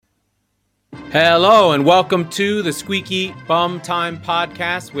Hello and welcome to the Squeaky Bum Time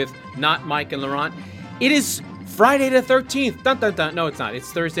podcast with not Mike and Laurent. It is Friday the 13th. Dun, dun, dun. No, it's not.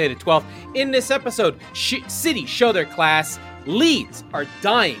 It's Thursday the 12th. In this episode, City show their class. Leeds are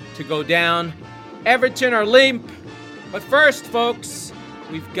dying to go down. Everton are limp. But first, folks,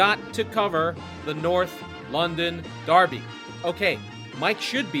 we've got to cover the North London derby. Okay, Mike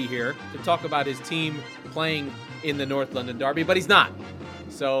should be here to talk about his team playing in the North London derby, but he's not.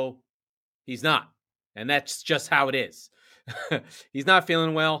 So he's not. And that's just how it is. He's not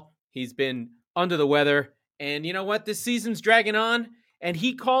feeling well. He's been under the weather. And you know what? This season's dragging on. And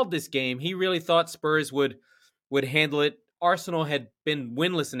he called this game. He really thought Spurs would handle it. Arsenal had been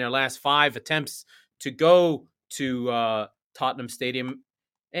winless in their last 5 attempts to go to Tottenham Stadium.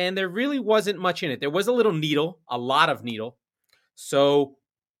 And there really wasn't much in it. There was a little needle, a lot of needle. So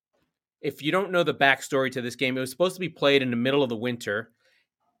if you don't know the backstory to this game, it was supposed to be played in the middle of the winter.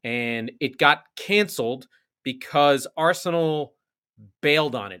 And it got canceled because Arsenal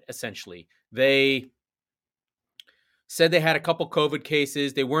bailed on it, essentially. They said they had a couple COVID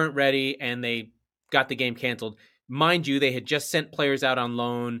cases, they weren't ready, and they got the game canceled. Mind you, they had just sent players out on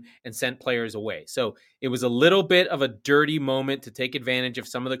loan and sent players away. So it was a little bit of a dirty moment to take advantage of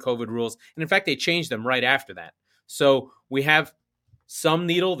some of the COVID rules. And in fact, they changed them right after that. So we have some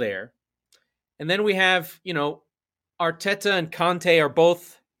needle there. And then we have, Arteta and Conte are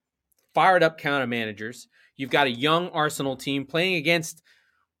both fired up counter managers. You've got a young Arsenal team playing against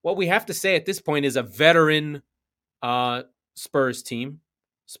what we have to say at this point is a veteran Spurs team.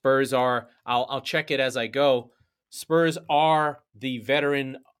 Spurs are, I'll check it as I go. Spurs are the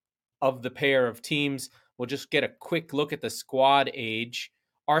veteran of the pair of teams. We'll just get a quick look at the squad age.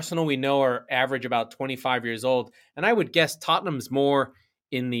 Arsenal, we know, are average about 25 years old. And I would guess Tottenham's more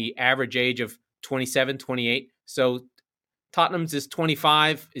in the average age of 27, 28. So Tottenham's is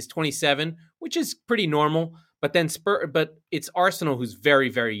 25, is 27, which is pretty normal. But then but it's Arsenal who's very,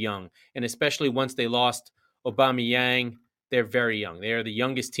 very young. And especially once they lost Aubameyang, they're very young. They are the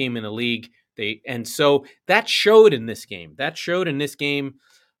youngest team in the league. And so that showed in this game.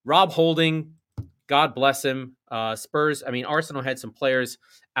 Rob Holding, God bless him. Arsenal had some players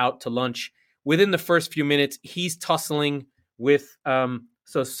out to lunch. Within the first few minutes, he's tussling with Cedric,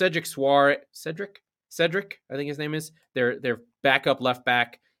 I think his name is, their backup left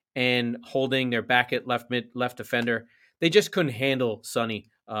back, and Holding their back at left defender. They just couldn't handle Sonny,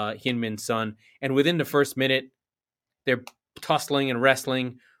 Heung-min's son. And within the first minute, they're tussling and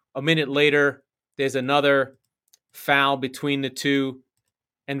wrestling. A minute later, there's another foul between the two.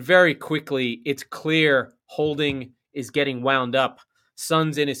 And very quickly, it's clear Holding is getting wound up.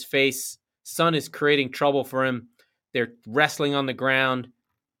 Son's in his face. Son is creating trouble for him. They're wrestling on the ground.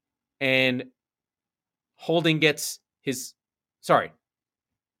 And Holding gets his... Sorry.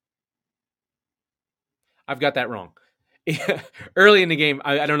 I've got that wrong. Early in the game,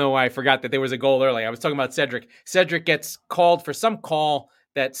 I don't know why I forgot that there was a goal early. I was talking about Cedric. Cedric gets called for some call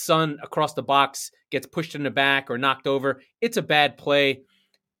that Son across the box gets pushed in the back or knocked over. It's a bad play.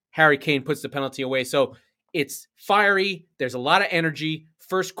 Harry Kane puts the penalty away. So it's fiery. There's a lot of energy.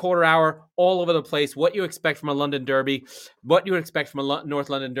 First quarter hour, all over the place. What you expect from a London derby, what you would expect from a North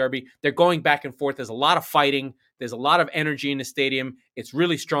London derby. They're going back and forth. There's a lot of fighting. There's a lot of energy in the stadium. It's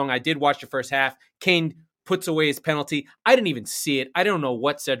really strong. I did watch the first half. Kane puts away his penalty. I didn't even see it. I don't know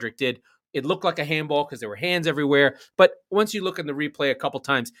what Cedric did. It looked like a handball because there were hands everywhere. But once you look in the replay a couple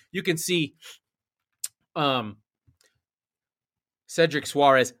times, you can see Cedric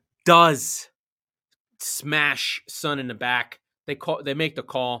Suarez does smash Son in the back. They make the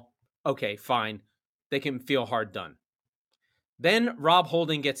call. Okay, fine. They can feel hard done. Then Rob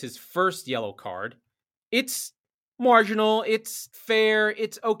Holding gets his first yellow card. It's marginal. It's fair.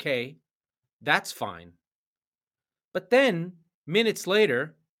 It's okay. That's fine. But then, minutes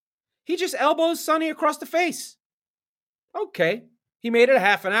later, he just elbows Sonny across the face. Okay. He made it a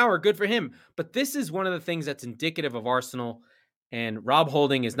half an hour. Good for him. But this is one of the things that's indicative of Arsenal. And Rob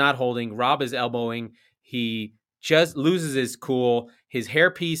Holding is not holding. Rob is elbowing. He just loses his cool. His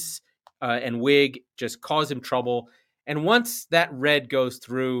hairpiece and wig just cause him trouble. And once that red goes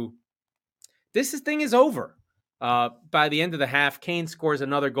through, this thing is over. By the end of the half, Kane scores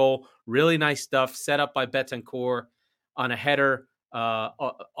another goal. Really nice stuff set up by Betancourt on a header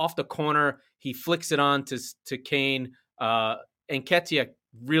off the corner. He flicks it on to Kane. And Nketiah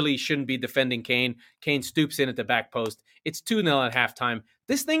really shouldn't be defending Kane. Kane stoops in at the back post. It's 2-0 at halftime.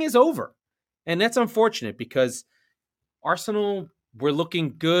 This thing is over. And that's unfortunate because Arsenal were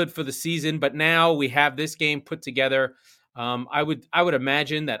looking good for the season, but now we have this game put together. I would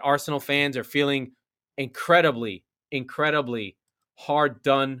imagine that Arsenal fans are feeling incredibly hard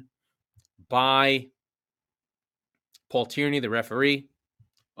done by Paul Tierney, the referee.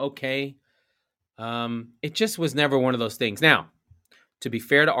 Okay. It just was never one of those things. Now, to be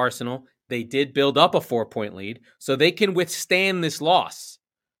fair to Arsenal, they did build up a 4-point lead, so they can withstand this loss.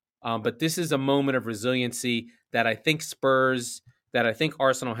 But this is a moment of resiliency that I think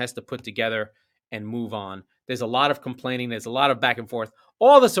Arsenal has to put together and move on. There's a lot of complaining. There's a lot of back and forth,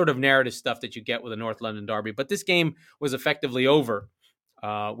 all the sort of narrative stuff that you get with a North London derby. But this game was effectively over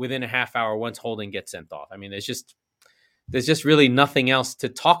within a half hour once Holding gets sent off. I mean, there's just really nothing else to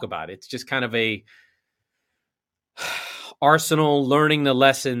talk about. It's just kind of a Arsenal learning the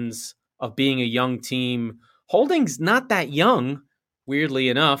lessons of being a young team. Holding's not that young, weirdly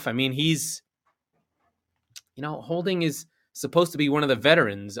enough. I mean, Holding is supposed to be one of the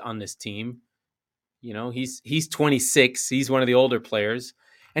veterans on this team. He's 26. He's one of the older players.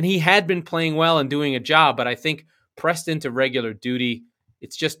 And he had been playing well and doing a job, but I think pressed into regular duty,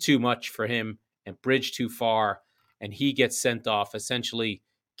 it's just too much for him and bridged too far. And he gets sent off, essentially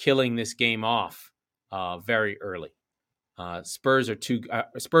killing this game off very early. Spurs are too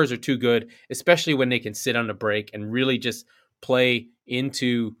good, especially when they can sit on a break and really just play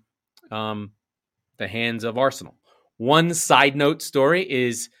into the hands of Arsenal. One side note story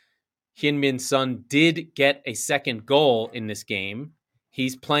is Heung-min Son did get a second goal in this game.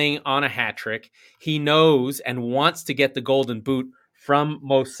 He's playing on a hat trick. He knows and wants to get the golden boot from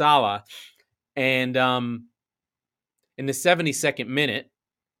Mo Salah. And in the 72nd minute,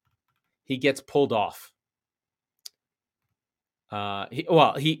 he gets pulled off. He's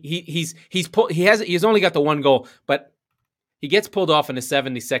only got the one goal, but he gets pulled off in the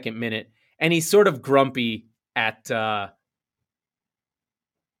 72nd minute, and he's sort of grumpy at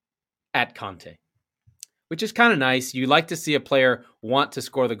Conte, which is kind of nice. You like to see a player want to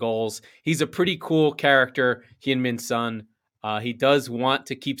score the goals. He's a pretty cool character, Heung-min Son. He does want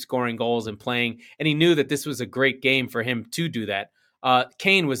to keep scoring goals and playing, and he knew that this was a great game for him to do that.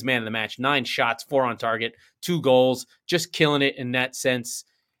 Kane was man of the match, 9 shots, 4 on target, 2 goals, just killing it in that sense.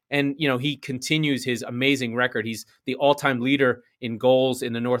 And, he continues his amazing record. He's the all-time leader in goals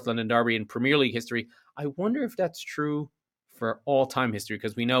in the North London Derby in Premier League history. I wonder if that's true for all-time history,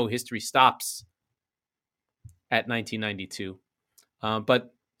 because we know history stops at 1992.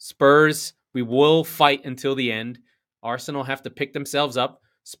 But Spurs, we will fight until the end. Arsenal have to pick themselves up.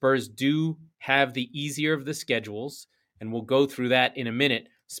 Spurs do have the easier of the schedules, and we'll go through that in a minute.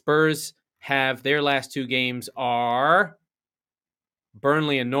 Spurs have their last 2 games are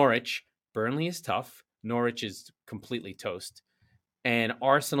Burnley and Norwich. Burnley is tough. Norwich is completely toast. And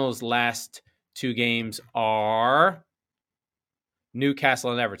Arsenal's last 2 games are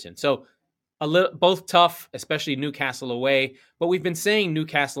Newcastle and Everton. So both tough, especially Newcastle away. But we've been saying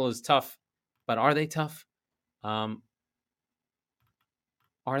Newcastle is tough. But are they tough? Are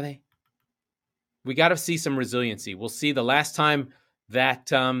they? We got to see some resiliency. We'll see. The last time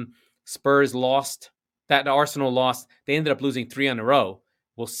that Spurs lost, that Arsenal lost, they ended up losing 3 in a row.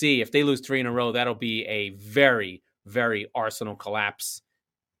 We'll see. If they lose 3 in a row, that'll be a very, very Arsenal collapse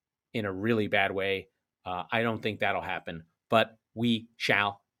in a really bad way. I don't think that'll happen, but we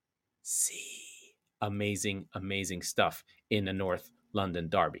shall see. Amazing, amazing stuff in the North London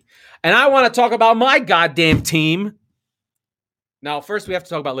Derby. And I want to talk about my goddamn team. Now, first we have to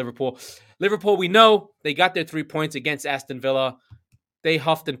talk about Liverpool. Liverpool, we know they got their 3 points against Aston Villa. They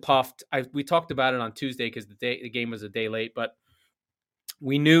huffed and puffed. We talked about it on Tuesday because the game was a day late, but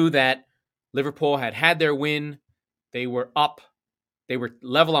we knew that Liverpool had their win. They were up. They were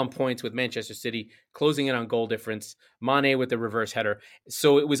level on points with Manchester City, closing in on goal difference. Mane with the reverse header.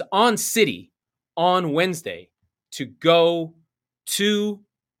 So it was on City on Wednesday to go to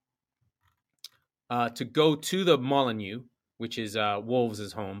the Molineux, which is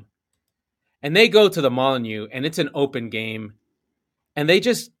Wolves' home. And they go to the Molineux, and it's an open game. And they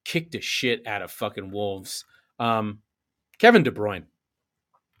just kicked the shit out of fucking Wolves. Kevin De Bruyne.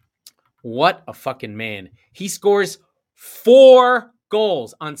 What a fucking man. He scores 4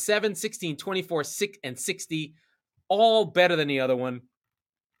 goals on 7, 16, 24, 6, and 60. All better than the other one.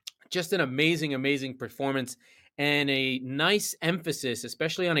 Just an amazing, amazing performance. And a nice emphasis,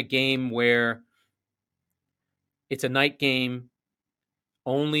 especially on a game where it's a night game.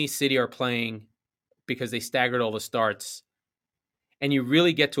 Only City are playing because they staggered all the starts. And you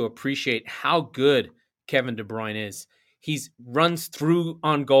really get to appreciate how good Kevin De Bruyne is. He runs through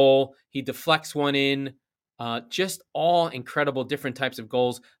on goal. He deflects one in. Just all incredible different types of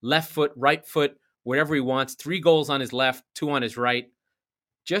goals. Left foot, right foot, whatever he wants. 3 goals on his left, 2 on his right.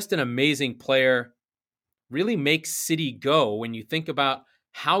 Just an amazing player. Really makes City go when you think about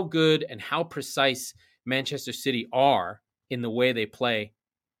how good and how precise Manchester City are in the way they play.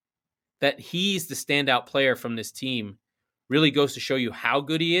 that he's the standout player from this team really goes to show you how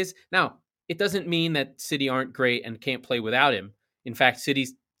good he is. Now, it doesn't mean that City aren't great and can't play without him. In fact,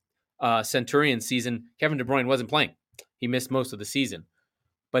 City's Centurion season, Kevin De Bruyne wasn't playing. He missed most of the season.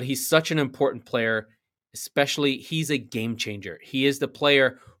 But he's such an important player, especially he's a game changer. He is the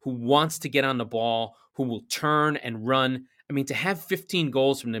player who wants to get on the ball, who will turn and run. I mean, to have 15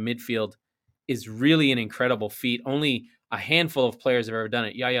 goals from the midfield is really an incredible feat. Only a handful of players have ever done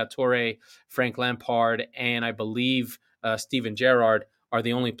it. Yaya Toure, Frank Lampard, and I believe Steven Gerrard are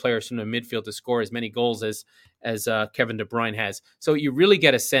the only players from the midfield to score as many goals as Kevin De Bruyne has. So you really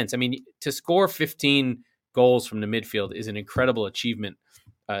get a sense. I mean, to score 15 goals from the midfield is an incredible achievement,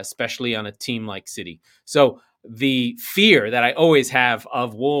 especially on a team like City. So the fear that I always have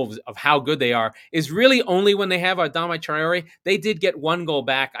of Wolves, of how good they are, is really only when they have Adama Traore. They did get one goal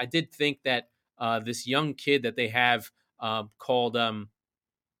back. I did think that this young kid that they have called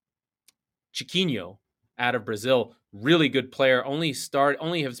Chiquinho out of Brazil, really good player. Only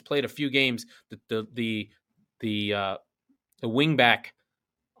has played a few games. The wing back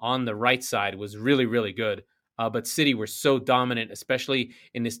on the right side was really, really good. But City were so dominant, especially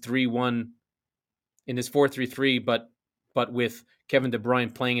in this 3-1, in this 4-3-3, but with Kevin De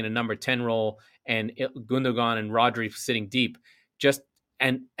Bruyne playing in a number 10 role and Gundogan and Rodri sitting deep, just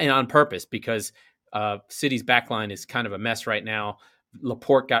and on purpose, because City's backline is kind of a mess right now.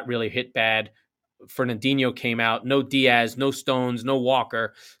 Laporte got really hit bad. Fernandinho came out. No Diaz, no Stones, no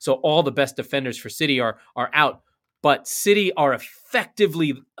Walker. So all the best defenders for City are out. But City are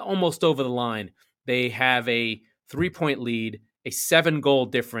effectively almost over the line. They have a 3-point lead, a 7-goal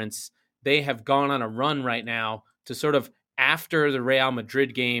difference. They have gone on a run right now to sort of, after the Real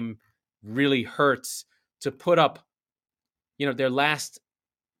Madrid game really hurts, to put up, their last,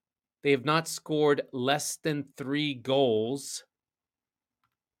 they have not scored less than 3 goals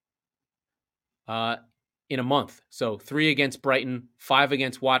in a month. So 3 against Brighton, 5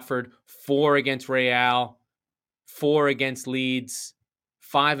 against Watford, 4 against Real, 4 against Leeds,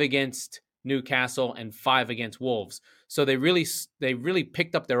 5 against Newcastle, and 5 against Wolves. So they really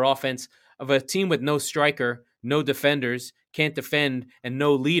picked up their offense of a team with no striker, no defenders, can't defend, and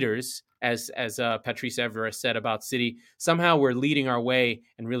no leaders, as Patrice Evra said about City. Somehow we're leading our way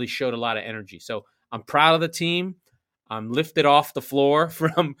and really showed a lot of energy. So I'm proud of the team. I'm lifted off the floor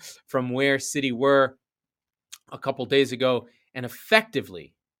from where City were a couple days ago, and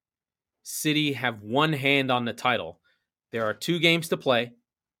effectively, City have one hand on the title. There are 2 games to play.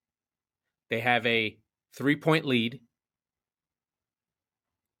 They have a 3-point lead,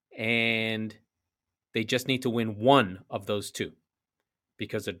 and they just need to win one of those 2,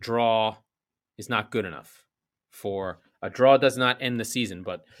 because a draw is not good enough. For a draw does not end the season,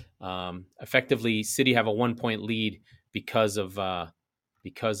 but effectively, City have a 1-point lead because of the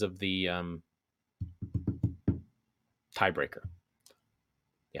tiebreaker.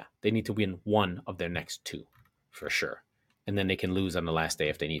 Yeah, they need to win one of their next 2 for sure. And then they can lose on the last day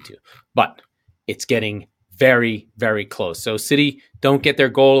if they need to. But it's getting very, very close. So City don't get their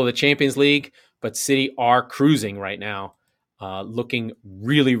goal of the Champions League, but City are cruising right now, looking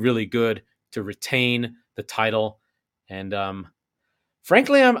really, really good to retain the title. And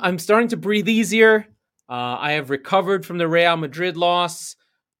frankly, I'm starting to breathe easier. I have recovered from the Real Madrid loss.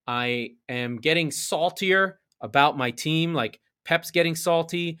 I am getting saltier about my team. Like, Pep's getting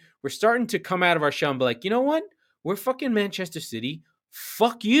salty. We're starting to come out of our shell and be like, you know what? We're fucking Manchester City.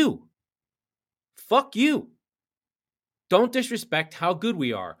 Fuck you. Fuck you. Don't disrespect how good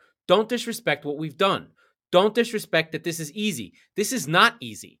we are. Don't disrespect what we've done. Don't disrespect that this is easy. This is not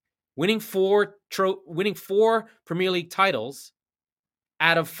easy. Winning 4 Premier League titles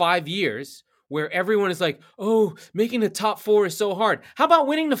out of 5 years, where everyone is like, oh, making the top 4 is so hard. How about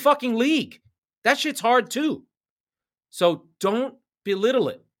winning the fucking league? That shit's hard too. So don't belittle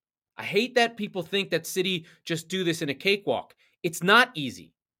it. I hate that people think that City just do this in a cakewalk. It's not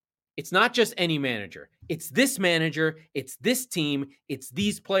easy. It's not just any manager. It's this manager. It's this team. It's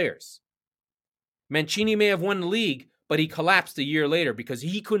these players. Mancini may have won the league, but he collapsed a year later because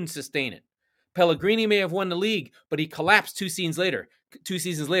he couldn't sustain it. Pellegrini may have won the league, but he collapsed 2 seasons later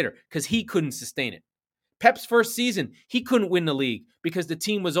because he couldn't sustain it. Pep's first season, he couldn't win the league because the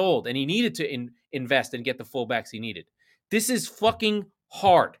team was old and he needed to invest and get the fullbacks he needed. This is fucking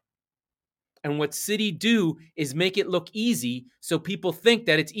hard. And what City do is make it look easy so people think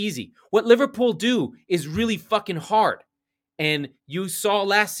that it's easy. What Liverpool do is really fucking hard. And you saw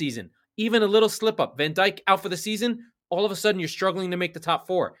last season, even a little slip up. Van Dijk out for the season, all of a sudden you're struggling to make the top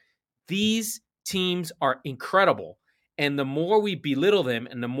 4. These teams are incredible. And the more we belittle them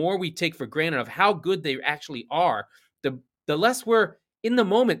and the more we take for granted of how good they actually are, the less we're in the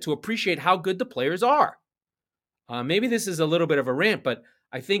moment to appreciate how good the players are. Maybe this is a little bit of a rant, but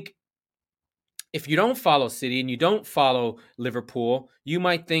I think if you don't follow City and you don't follow Liverpool, you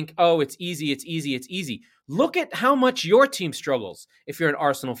might think, oh, it's easy, it's easy, it's easy. Look at how much your team struggles if you're an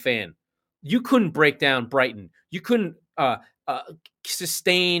Arsenal fan. You couldn't break down Brighton. You couldn't uh,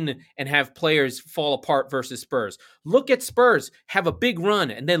 sustain and have players fall apart versus Spurs. Look at Spurs have a big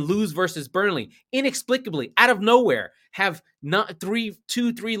run and then lose versus Burnley. Inexplicably, out of nowhere, have not three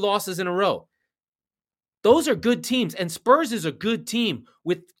losses in a row. Those are good teams, and Spurs is a good team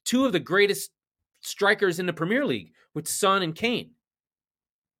with two of the greatest strikers in the Premier League, with Son and Kane.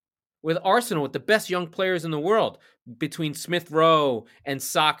 With Arsenal, with the best young players in the world, between Smith Rowe and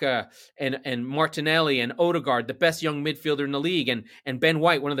Saka and Martinelli and Odegaard, the best young midfielder in the league, and Ben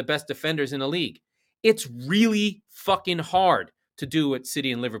White, one of the best defenders in the league. It's really fucking hard to do what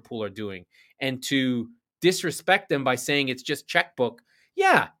City and Liverpool are doing, and to disrespect them by saying it's just checkbook.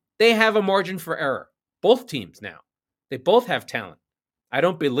 Yeah, they have a margin for error. Both teams now. They both have talent. I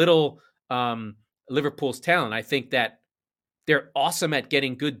don't belittle Liverpool's talent. I think that they're awesome at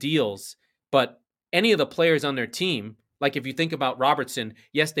getting good deals, but any of the players on their team, like if you think about Robertson,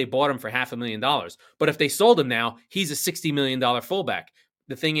 yes, they bought him for $500,000, but if they sold him now, he's a $60 million fullback.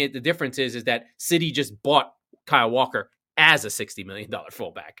 The difference is that City just bought Kyle Walker as a $60 million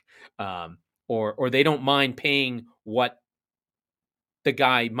fullback, or they don't mind paying what the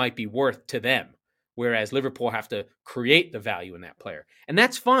guy might be worth to them. Whereas Liverpool have to create the value in that player. And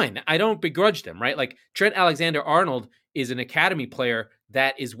that's fine. I don't begrudge them, right? Like Trent Alexander-Arnold is an academy player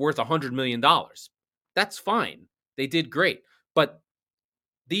that is worth $100 million. That's fine. They did great. But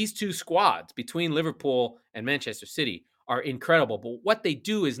these two squads between Liverpool and Manchester City are incredible. But what they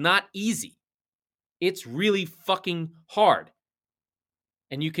do is not easy. It's really fucking hard.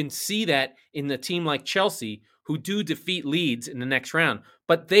 And you can see that in a team like Chelsea, who do defeat Leeds in the next round.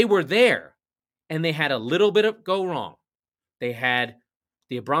 But they were there. And they had a little bit of go wrong. They had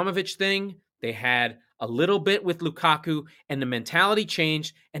the Abramovich thing. They had a little bit with Lukaku, and the mentality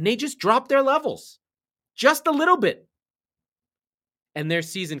changed, and they just dropped their levels. Just a little bit. And their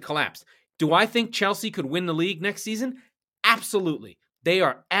season collapsed. Do I think Chelsea could win the league next season? Absolutely. They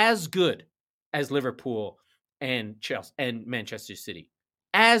are as good as Liverpool and Chelsea and Manchester City.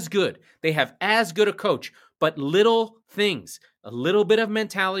 As good. They have as good a coach, but little things, a little bit of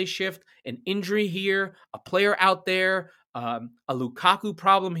mentality shift, an injury here, a player out there, a Lukaku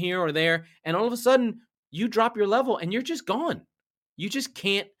problem here or there, and all of a sudden you drop your level and you're just gone. You just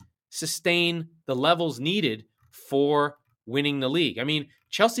can't sustain the levels needed for winning the league. I mean,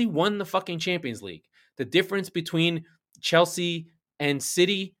 Chelsea won the fucking Champions League. The difference between Chelsea and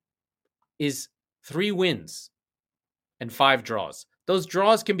City is 3 wins and 5 draws. Those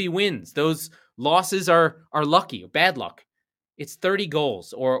draws can be wins. Those losses are lucky or bad luck. It's 30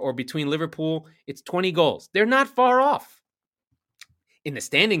 goals, or between Liverpool, it's 20 goals. They're not far off. In the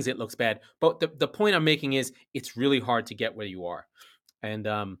standings, it looks bad. But the point I'm making is it's really hard to get where you are. And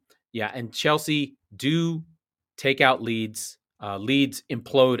and Chelsea do take out Leeds. Leeds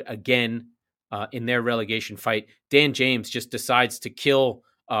implode again in their relegation fight. Dan James just decides to kill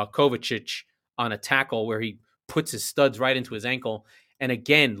Kovacic on a tackle where he puts his studs right into his ankle. And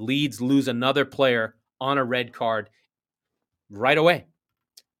again, Leeds lose another player on a red card right away.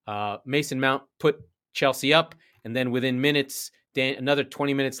 Mason Mount put Chelsea up, and then within minutes, another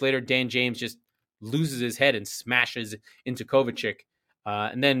 20 minutes later, Dan James just loses his head and smashes into Kovacic.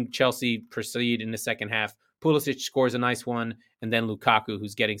 And then Chelsea proceed in the second half. Pulisic scores a nice one, and then Lukaku,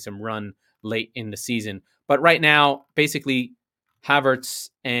 who's getting some run late in the season. But right now, basically, Havertz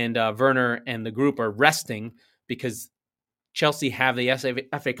and Werner and the group are resting because Chelsea have the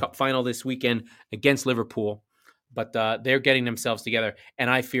FA Cup final this weekend against Liverpool, but they're getting themselves together, and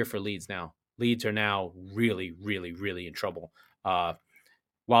I fear for Leeds now. Leeds are now really, really, really in trouble.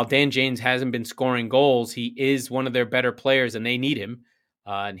 While Dan James hasn't been scoring goals, he is one of their better players, and they need him.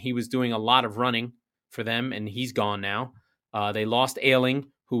 And he was doing a lot of running for them, and he's gone now. They lost Ayling,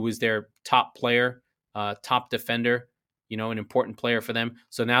 who was their top player, top defender, an important player for them.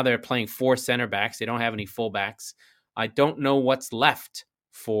 So now they're playing 4 center backs. They don't have any fullbacks. I don't know what's left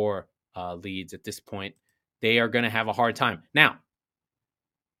for Leeds at this point. They are going to have a hard time. Now,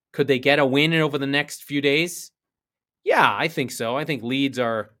 could they get a win over the next few days? Yeah, I think so. I think Leeds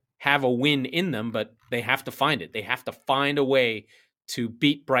have a win in them, but they have to find it. They have to find a way to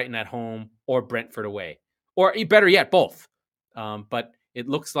beat Brighton at home or Brentford away. Or better yet, both. But it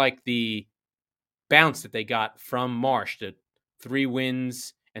looks like the bounce that they got from Marsh, the 3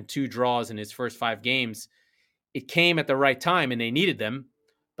 wins and 2 draws in his first 5 games, it came at the right time and they needed them.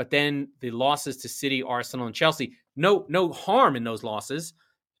 But then the losses to City, Arsenal, and Chelsea, no harm in those losses,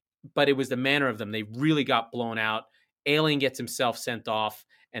 but it was the manner of them. They really got blown out. Alien gets himself sent off,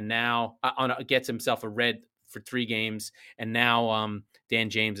 and now gets himself a red for 3 games, and now Dan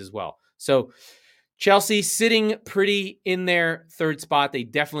James as well. So Chelsea sitting pretty in their third spot. They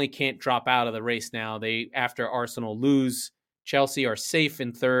definitely can't drop out of the race now. After Arsenal lose, Chelsea are safe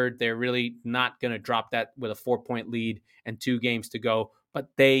in third. They're really not going to drop that with a 4-point lead and 2 games to go. But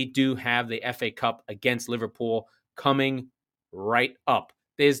they do have the FA Cup against Liverpool coming right up.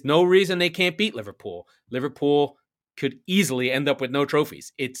 There's no reason they can't beat Liverpool. Liverpool could easily end up with no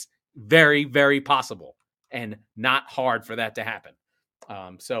trophies. It's very, very possible and not hard for that to happen.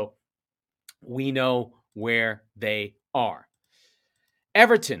 So we know where they are.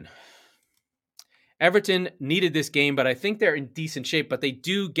 Everton needed this game, but I think they're in decent shape, but they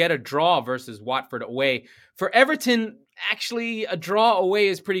do get a draw versus Watford away. For Everton, actually, a draw away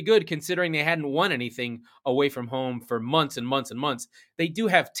is pretty good considering they hadn't won anything away from home for months and months and months. They do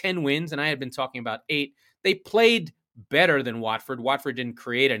have 10 wins, and I had been talking about 8. They played better than Watford. Watford didn't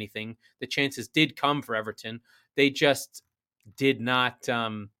create anything. The chances did come for Everton. They just did not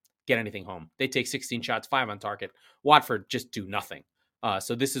get anything home. They take 16 shots, 5 on target. Watford just do nothing.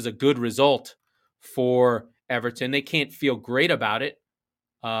 So this is a good result for Everton. They can't feel great about it.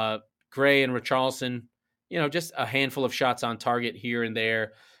 Gray and Richarlison, just a handful of shots on target here and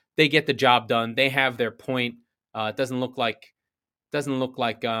there. They get the job done. They have their point. It doesn't look like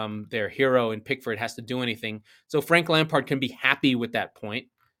their hero in Pickford has to do anything. So Frank Lampard can be happy with that point.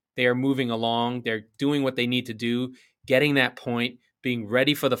 They are moving along. They're doing what they need to do, getting that point, being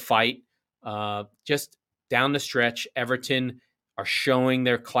ready for the fight. Just down the stretch, Everton are showing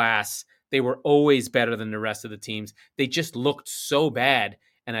their class. They were always better than the rest of the teams. They just looked so bad,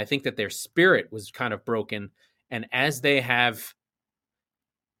 and I think that their spirit was kind of broken. And as they have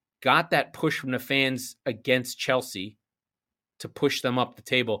got that push from the fans against Chelsea to push them up the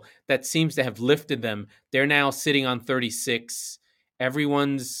table, that seems to have lifted them. They're now sitting on 36.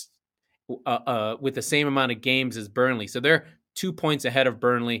 Everyone's with the same amount of games as Burnley. So they're 2 points ahead of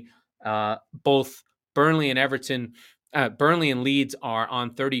Burnley. Both Burnley and Everton, Burnley and Leeds are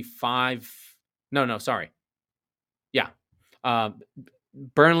on 35. Sorry. Yeah.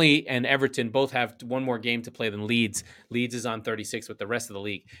 Burnley and Everton both have 1 more game to play than Leeds. Leeds is on 36 with the rest of the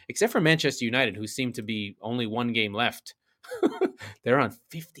league, except for Manchester United, who seem to be only 1 game left. They're on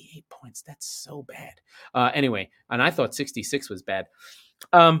 58 points. That's so bad. Anyway, and I thought 66 was bad.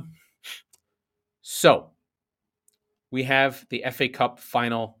 So we have the FA Cup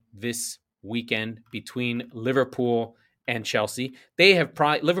final this weekend between Liverpool and Chelsea.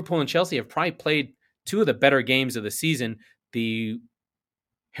 Liverpool and Chelsea have probably played 2 of the better games of the season. The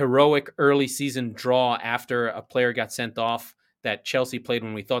heroic early season draw after a player got sent off that Chelsea played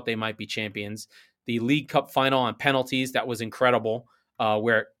when we thought they might be champions. The League Cup final on penalties, that was incredible,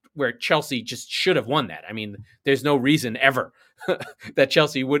 where Chelsea just should have won that. I mean, there's no reason ever that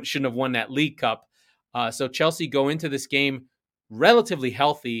Chelsea shouldn't have won that League Cup. So Chelsea go into this game relatively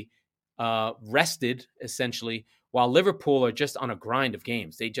healthy, rested, essentially, while Liverpool are just on a grind of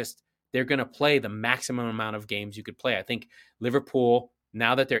games. They're going to play the maximum amount of games you could play. I think Liverpool,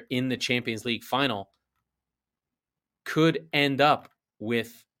 now that they're in the Champions League final, could end up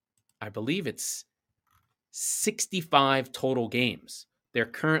with, I believe it's 65 total games. They're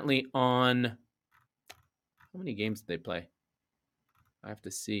currently on, how many games did they play? I have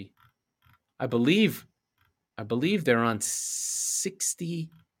to see. I believe they're on 60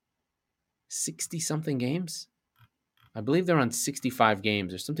 something games. I believe they're on 65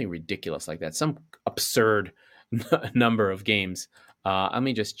 games or something ridiculous like that. Some absurd number of games. Let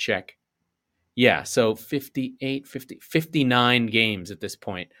me just check. Yeah, so 59 games at this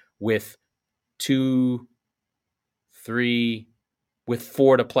point with 4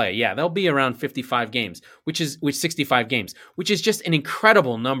 to play. Yeah, they'll be around 55 games, which 65 games, which is just an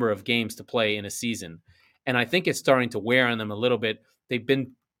incredible number of games to play in a season. And I think it's starting to wear on them a little bit. They've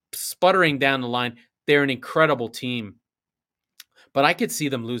been sputtering down the line. They're an incredible team. But I could see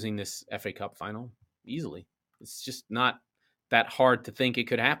them losing this FA Cup final easily. It's just not that hard to think it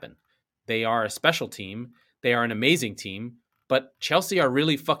could happen. They are a special team. They are an amazing team. But Chelsea are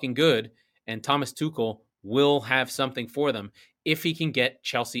really fucking good. And Thomas Tuchel will have something for them if he can get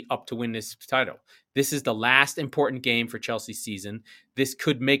Chelsea up to win this title. This is the last important game for Chelsea's season. This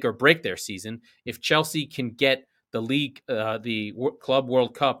could make or break their season. If Chelsea can get the league, the Club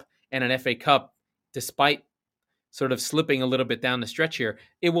World Cup and an FA Cup, despite sort of slipping a little bit down the stretch here,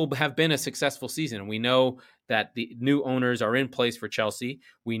 it will have been a successful season. And we know that the new owners are in place for Chelsea.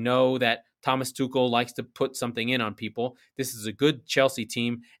 We know that Thomas Tuchel likes to put something in on people. This is a good Chelsea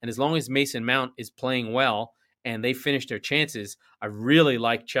team. And as long as Mason Mount is playing well and they finish their chances, I really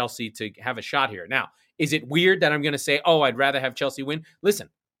like Chelsea to have a shot here. Now, is it weird that I'm going to say, oh, I'd rather have Chelsea win? Listen,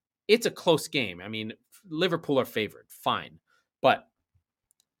 it's a close game. I mean, Liverpool are favored. Fine. But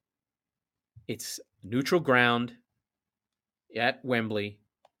it's neutral ground at Wembley.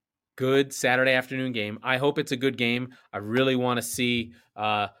 Good Saturday afternoon game. I hope it's a good game. I really want to see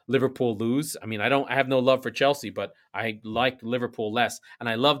Liverpool lose. I mean, I have no love for Chelsea, but I like Liverpool less. And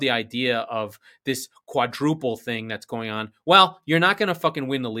I love the idea of this quadruple thing that's going on. Well, you're not going to fucking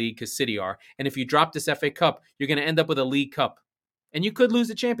win the league because City are. And if you drop this FA Cup, you're going to end up with a League Cup. And you could lose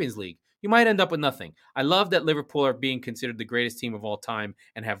the Champions League. You might end up with nothing. I love that Liverpool are being considered the greatest team of all time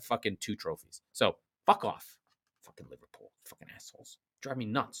and have fucking 2 trophies. So, fuck off. Fucking Liverpool. Fucking assholes. Drive me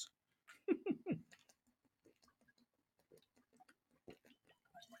nuts.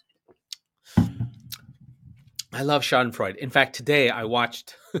 I love Schadenfreude. In fact, today I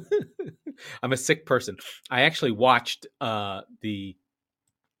watched. I'm a sick person. I actually watched the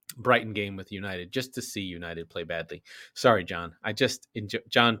Brighton game with United just to see United play badly. Sorry, John.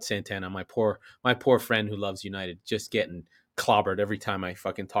 John Santana, my poor friend who loves United, just getting clobbered every time I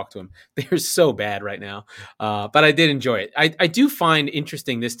fucking talk to him. They're so bad right now. But I did enjoy it. I do find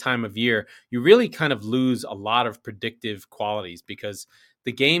interesting this time of year, you really kind of lose a lot of predictive qualities because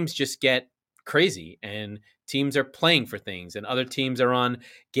the games just get crazy and teams are playing for things and other teams are on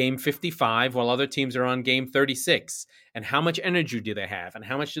game 55 while other teams are on game 36. And how much energy do they have and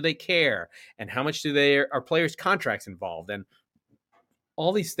how much do they care and how much are players' contracts involved and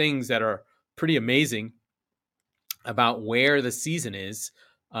all these things that are pretty amazing about where the season is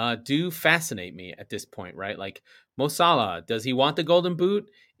do fascinate me at this point, right? Like Mo Salah, does he want the golden boot?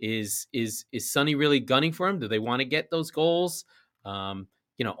 Is Sonny really gunning for him? Do they want to get those goals?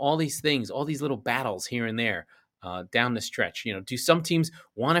 All these things, all these little battles here and there down the stretch. Do some teams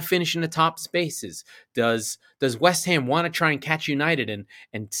want to finish in the top spaces? Does West Ham want to try and catch United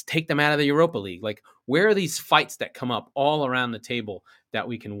and take them out of the Europa League? Like, where are these fights that come up all around the table that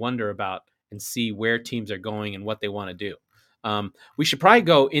we can wonder about and see where teams are going and what they want to do? We should probably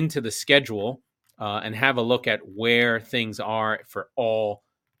go into the schedule and have a look at where things are for all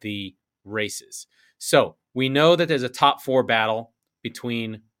the races. So we know that there's a top 4 battle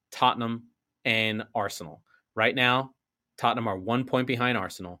between Tottenham and Arsenal. Right now, Tottenham are 1 point behind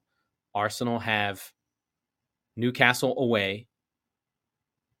Arsenal. Arsenal have Newcastle away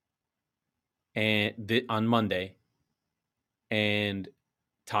and on Monday, and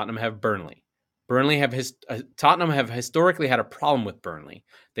Tottenham have Burnley. Tottenham have historically had a problem with Burnley.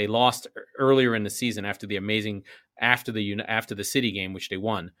 They lost earlier in the season after the City game, which they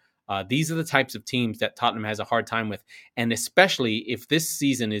won. These are the types of teams that Tottenham has a hard time with. And especially if this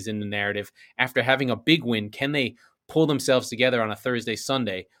season is in the narrative, after having a big win, can they pull themselves together on a Thursday,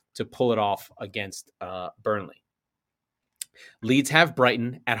 Sunday to pull it off against Burnley? Leeds have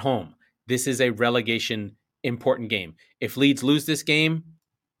Brighton at home. This is a relegation important game. If Leeds lose this game,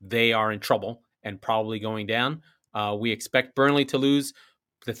 they are in trouble and probably going down. We expect Burnley to lose.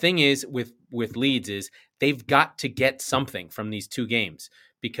 The thing is with Leeds is they've got to get something from these 2 games.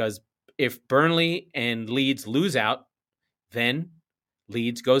 Because if Burnley and Leeds lose out, then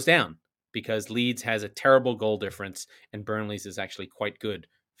Leeds goes down because Leeds has a terrible goal difference and Burnley's is actually quite good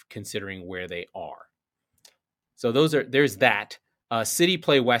considering where they are. So there's that. City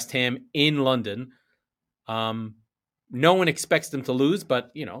play West Ham in London. No one expects them to lose,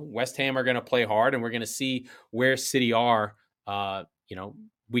 but West Ham are going to play hard and we're going to see where City are.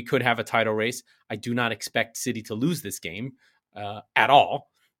 We could have a title race. I do not expect City to lose this game at all.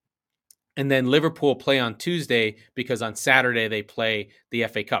 And then Liverpool play on Tuesday because on Saturday they play the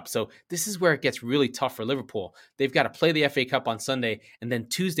FA Cup. So this is where it gets really tough for Liverpool. They've got to play the FA Cup on Sunday and then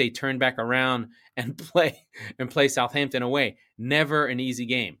Tuesday turn back around and play Southampton away. Never an easy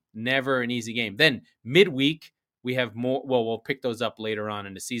game. Then midweek we have more. Well, we'll pick those up later on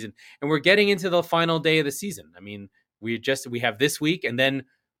in the season. And we're getting into the final day of the season. I mean, we have this week and then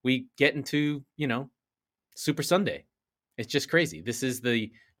we get into, Super Sunday. It's just crazy. This is the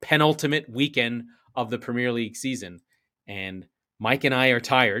penultimate weekend of the Premier League season. And Mike and I are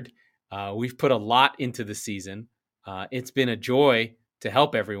tired. We've put a lot into the season. It's been a joy to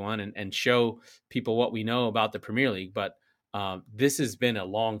help everyone and show people what we know about the Premier League. But this has been a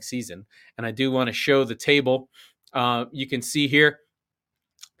long season. And I do want to show the table. You can see here,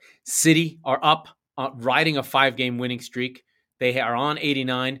 City are up, riding a 5-game winning streak. They are on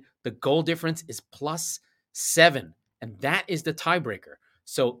 89. The goal difference is plus 7. And that is the tiebreaker.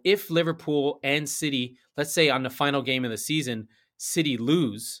 So if Liverpool and City, let's say on the final game of the season, City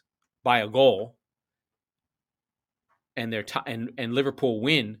lose by a goal and and Liverpool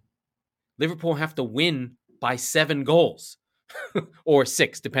win, Liverpool have to win by 7 goals or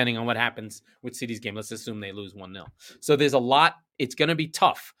 6, depending on what happens with City's game. Let's assume they lose 1-0. So there's a lot. It's going to be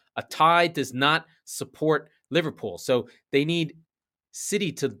tough. A tie does not support Liverpool. So they need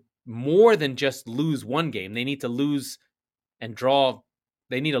City to more than just lose one game. They need to lose and draw.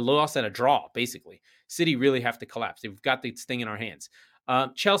 They need a loss and a draw, basically. City really have to collapse. They've got this thing in our hands.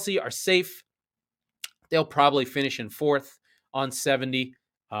 Chelsea are safe. They'll probably finish in 4th on 70.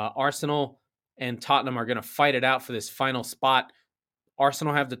 Arsenal and Tottenham are going to fight it out for this final spot.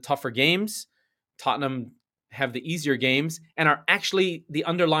 Arsenal have the tougher games. Tottenham have the easier games and are actually the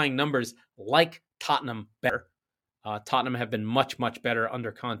underlying numbers like Tottenham better. Tottenham have been much, much better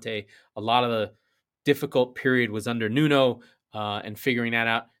under Conte. A lot of the difficult period was under Nuno and figuring that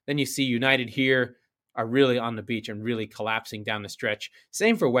out. Then you see United here are really on the beach and really collapsing down the stretch.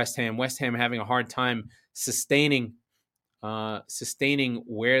 Same for West Ham. West Ham having a hard time sustaining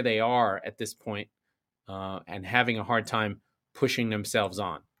where they are at this point, and having a hard time pushing themselves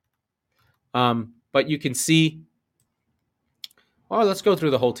on. But you can see, let's go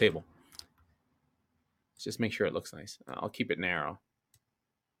through the whole table. Let's just make sure it looks nice. I'll keep it narrow.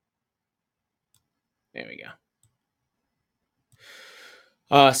 There we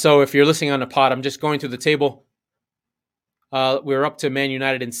go. So if you're listening on the pod, I'm just going through the table. We're up to Man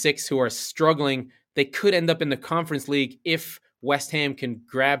United in 6, who are struggling. They could end up in the Conference League if West Ham can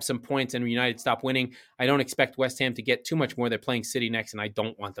grab some points and United stop winning. I don't expect West Ham to get too much more. They're playing City next, and I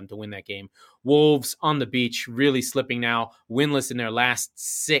don't want them to win that game. Wolves on the beach, really slipping now, winless in their last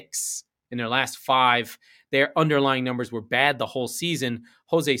 6, in their last 5. Their underlying numbers were bad the whole season.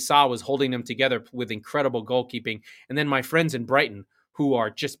 Jose Sa was holding them together with incredible goalkeeping. And then my friends in Brighton, who are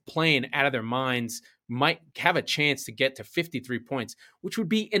just playing out of their minds, might have a chance to get to 53 points, which would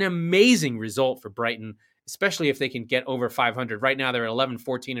be an amazing result for Brighton, especially if they can get over 500. Right now, they're at 11,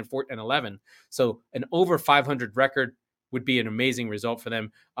 14, and 11. So an over 500 record would be an amazing result for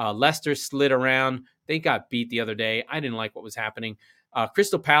them. Leicester slid around. They got beat the other day. I didn't like what was happening.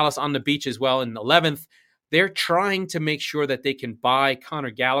 Crystal Palace on the beach as well in 11th. They're trying to make sure that they can buy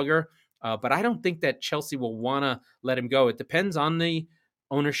Conor Gallagher, but I don't think that Chelsea will want to let him go. It depends on the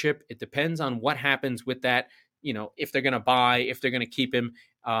ownership. It depends on what happens with that, if they're going to buy, if they're going to keep him.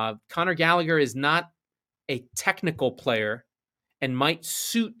 Conor Gallagher is not a technical player and might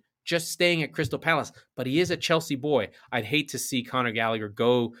suit just staying at Crystal Palace, but he is a Chelsea boy. I'd hate to see Conor Gallagher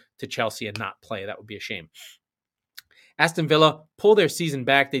go to Chelsea and not play. That would be a shame. Aston Villa pull their season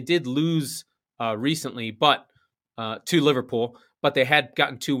back. They did lose recently, but to Liverpool, but they had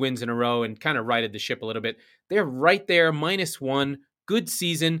gotten 2 wins in a row and kind of righted the ship a little bit. They're right there, -1. Good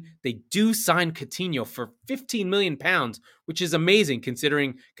season. They do sign Coutinho for £15 million, which is amazing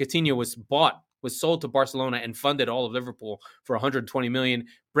considering Coutinho was sold to Barcelona and funded all of Liverpool for £120 million.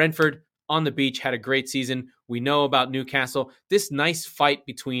 Brentford on the beach had a great season. We know about Newcastle. This nice fight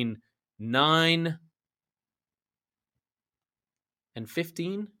between 9 and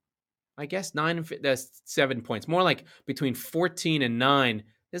 15, I guess 9 and that's 7 points. More like between 14 and 9.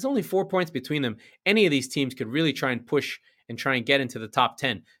 There's only 4 points between them. Any of these teams could really try and push and try and get into the top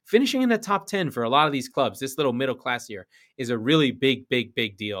 10. Finishing in the top 10 for a lot of these clubs, this little middle class here, is a really big, big,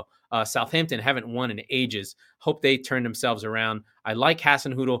 big deal. Southampton haven't won in ages. Hope they turn themselves around. I like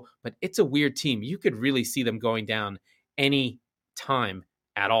Hasenhüttl, but it's a weird team. You could really see them going down any time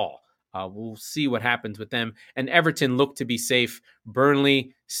at all. We'll see what happens with them. And Everton look to be safe.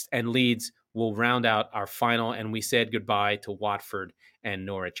 Burnley and Leeds will round out our final. And we said goodbye to Watford and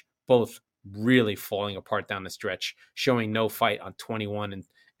Norwich, both really falling apart down the stretch, showing no fight on 21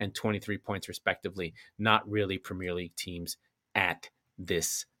 and 23 points respectively. Not really Premier League teams at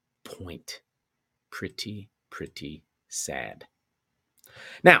this point. Pretty sad.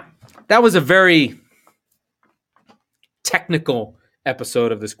 Now, that was a very technical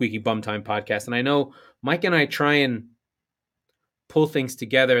episode of the Squeaky Bum Time podcast. And I know Mike and I try and pull things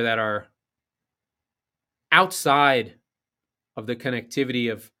together that are outside of the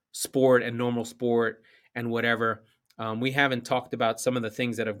connectivity of sport and normal sport and whatever. We haven't talked about some of the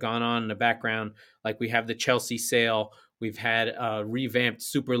things that have gone on in the background. Like we have the Chelsea sale. We've had a revamped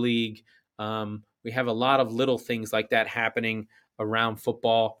Super League. We have a lot of little things like that happening around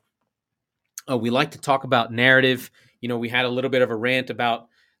football. We like to talk about narrative. We had a little bit of a rant about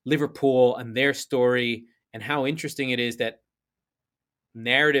Liverpool and their story and how interesting it is that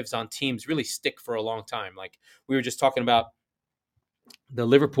narratives on teams really stick for a long time. Like we were just talking about the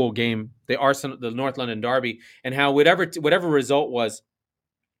Liverpool game, the North London derby, and how whatever result was,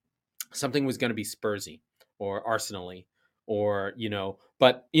 something was going to be Spursy or Arsenal-y, or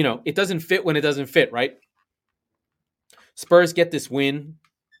but it doesn't fit when it doesn't fit, right? Spurs get this win,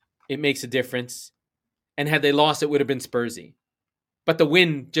 it makes a difference, and had they lost, it would have been Spursy. But the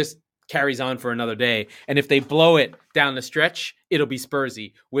win just carries on for another day, and if they blow it down the stretch, it'll be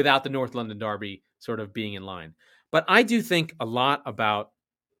Spursy without the North London derby sort of being in line. But I do think a lot about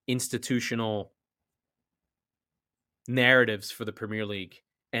institutional narratives for the Premier League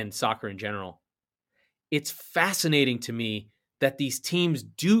and soccer in general. It's fascinating to me that these teams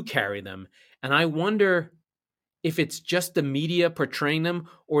do carry them, and I wonder if it's just the media portraying them,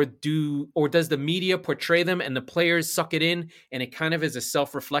 or does the media portray them and the players suck it in, and it kind of is a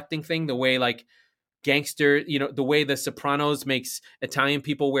self-reflecting thing, the way like gangster, the way the Sopranos makes Italian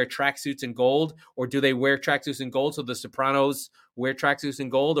people wear tracksuits in gold, or do they wear tracksuits in gold so the Sopranos wear tracksuits in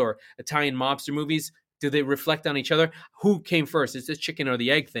gold, or Italian mobster movies, do they reflect on each other? Who came first? Is this chicken or the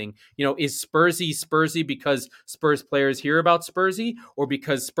egg thing? Is Spursy because Spurs players hear about Spursy, or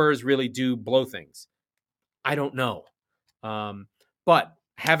because Spurs really do blow things? I don't know. But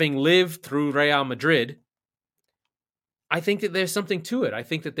having lived through Real Madrid, I think that there's something to it. I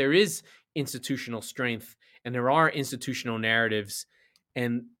think that there is institutional strength, and there are institutional narratives,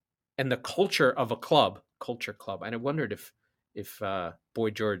 and the culture of a culture club. And I wondered if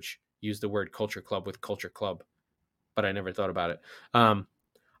Boy George used the word culture club with culture club, but I never thought about it.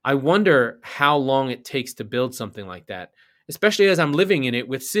 I wonder how long it takes to build something like that, especially as I'm living in it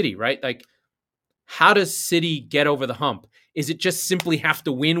with City, right? Like, how does City get over the hump? Is it just simply have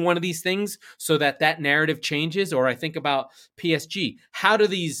to win one of these things so that narrative changes? Or I think about PSG. How do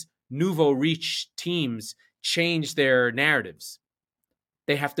these nouveau riche teams change their narratives?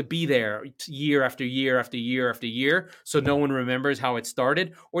 They have to be there year after year after year after year, so no one remembers how it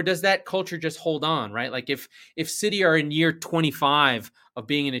started? Or does that culture just hold on, right? Like if City are in year 25 of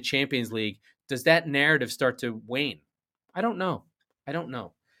being in a Champions League, does that narrative start to wane? I don't know.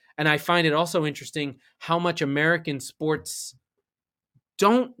 And I find it also interesting how much American sports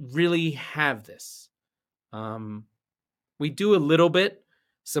don't really have this. We do a little bit.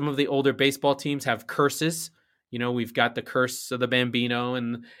 Some of the older baseball teams have curses. We've got the curse of the Bambino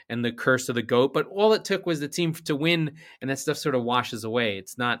and the curse of the GOAT, but all it took was the team to win, and that stuff sort of washes away.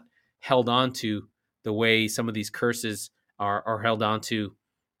 It's not held on to the way some of these curses are held on to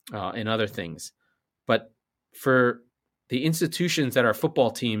in other things. But for the institutions that are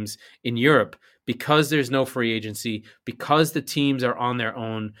football teams in Europe, because there's no free agency, because the teams are on their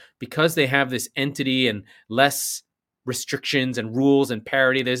own, because they have this entity and less restrictions and rules and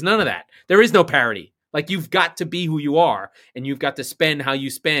parity, there's none of that. There is no parity. Like, you've got to be who you are, and you've got to spend how you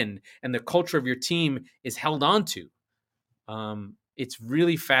spend, and the culture of your team is held on to. It's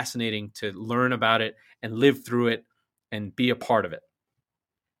really fascinating to learn about it and live through it and be a part of it.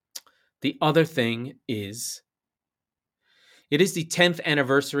 The other thing is, it is the 10th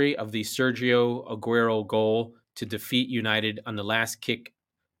anniversary of the Sergio Aguero goal to defeat United on the last kick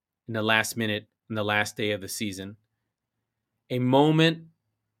in the last minute in the last day of the season. A moment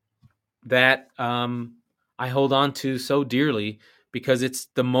that I hold on to so dearly, because it's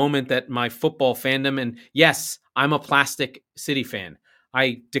the moment that my football fandom, and yes, I'm a plastic City fan.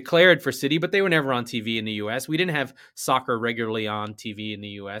 I declared for City, but they were never on TV in the U.S. We didn't have soccer regularly on TV in the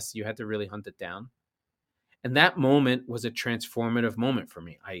U.S. You had to really hunt it down. And that moment was a transformative moment for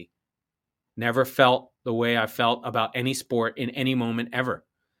me. I never felt the way I felt about any sport in any moment ever.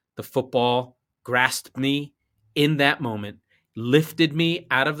 The football grasped me in that moment, lifted me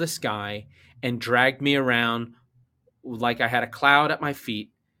out of the sky, and dragged me around like I had a cloud at my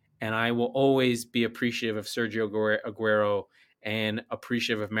feet. And I will always be appreciative of Sergio Aguero and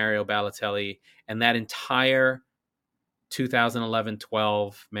appreciative of Mario Balotelli and that entire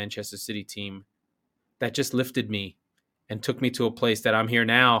 2011-12 Manchester City team that just lifted me and took me to a place that I'm here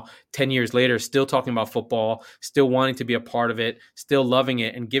now, 10 years later, still talking about football, still wanting to be a part of it, still loving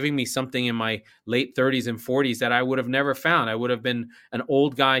it, and giving me something in my late 30s and 40s that I would have never found. I would have been an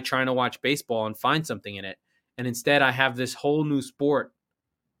old guy trying to watch baseball and find something in it. And instead, I have this whole new sport.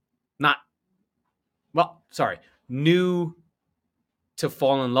 New to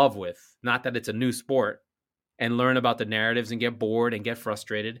fall in love with. Not that it's a new sport, and learn about the narratives and get bored and get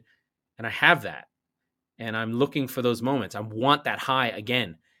frustrated. And I have that. And I'm looking for those moments. I want that high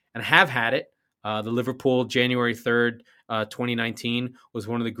again. And I have had it. The Liverpool January 3rd, 2019 was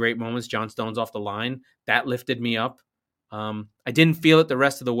one of the great moments. John Stones off the line. That lifted me up. I didn't feel it the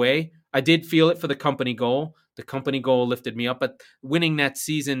rest of the way. I did feel it for the company goal. The company goal lifted me up. But winning that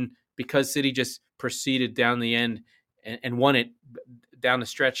season, because City just proceeded down the end, and won it down the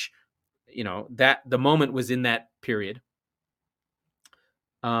stretch. That the moment was in that period.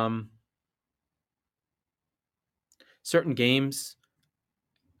 Certain games,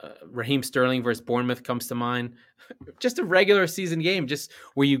 Raheem Sterling versus Bournemouth comes to mind. Just a regular season game, just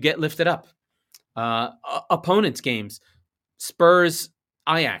where you get lifted up. Opponents' games, Spurs,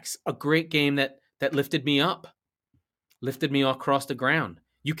 Ajax, a great game that lifted me up, lifted me across the ground.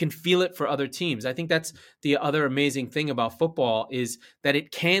 You can feel it for other teams. I think that's the other amazing thing about football, is that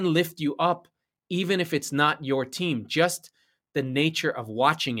it can lift you up even if it's not your team. Just the nature of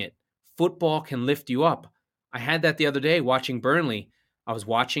watching it. Football can lift you up. I had that the other day watching Burnley. I was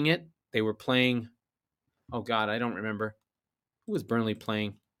watching it. They were playing. Oh, God, I don't remember. Who was Burnley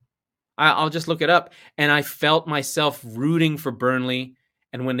playing? I'll just look it up. And I felt myself rooting for Burnley.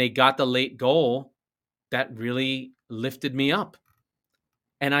 And when they got the late goal, that really lifted me up.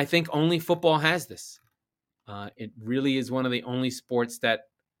 And I think only football has this. It really is one of the only sports that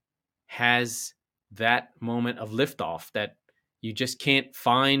has that moment of liftoff that you just can't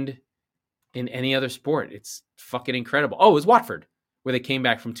find in any other sport. It's fucking incredible. Oh, it was Watford, where they came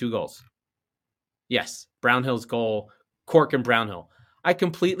back from 2 goals. Yes, Brownhill's goal, Cork and Brownhill. I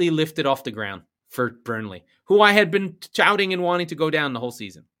completely lifted off the ground for Burnley, who I had been touting and wanting to go down the whole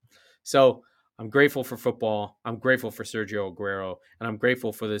season. So I'm grateful for football. I'm grateful for Sergio Aguero, and I'm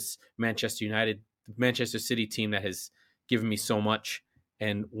grateful for this Manchester City team that has given me so much.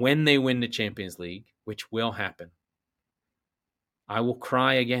 And when they win the Champions League, which will happen, I will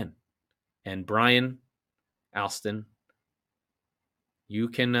cry again. And Brian Alston, you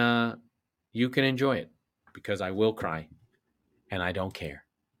can enjoy it, because I will cry, and I don't care.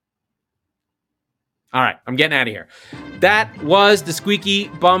 All right, I'm getting out of here. That was the Squeaky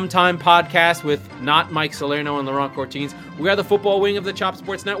Bum Time podcast with not Mike Salerno and Laurent Cortines. We are the football wing of the Chop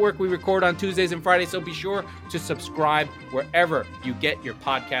Sports Network. We record on Tuesdays and Fridays, so be sure to subscribe wherever you get your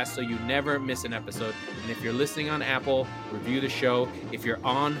podcasts so you never miss an episode. And if you're listening on Apple, review the show. If you're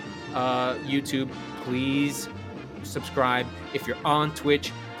on YouTube, please subscribe. If you're on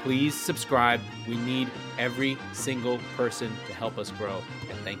Twitch, please subscribe. We need every single person to help us grow.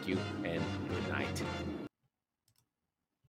 And thank you, and good night.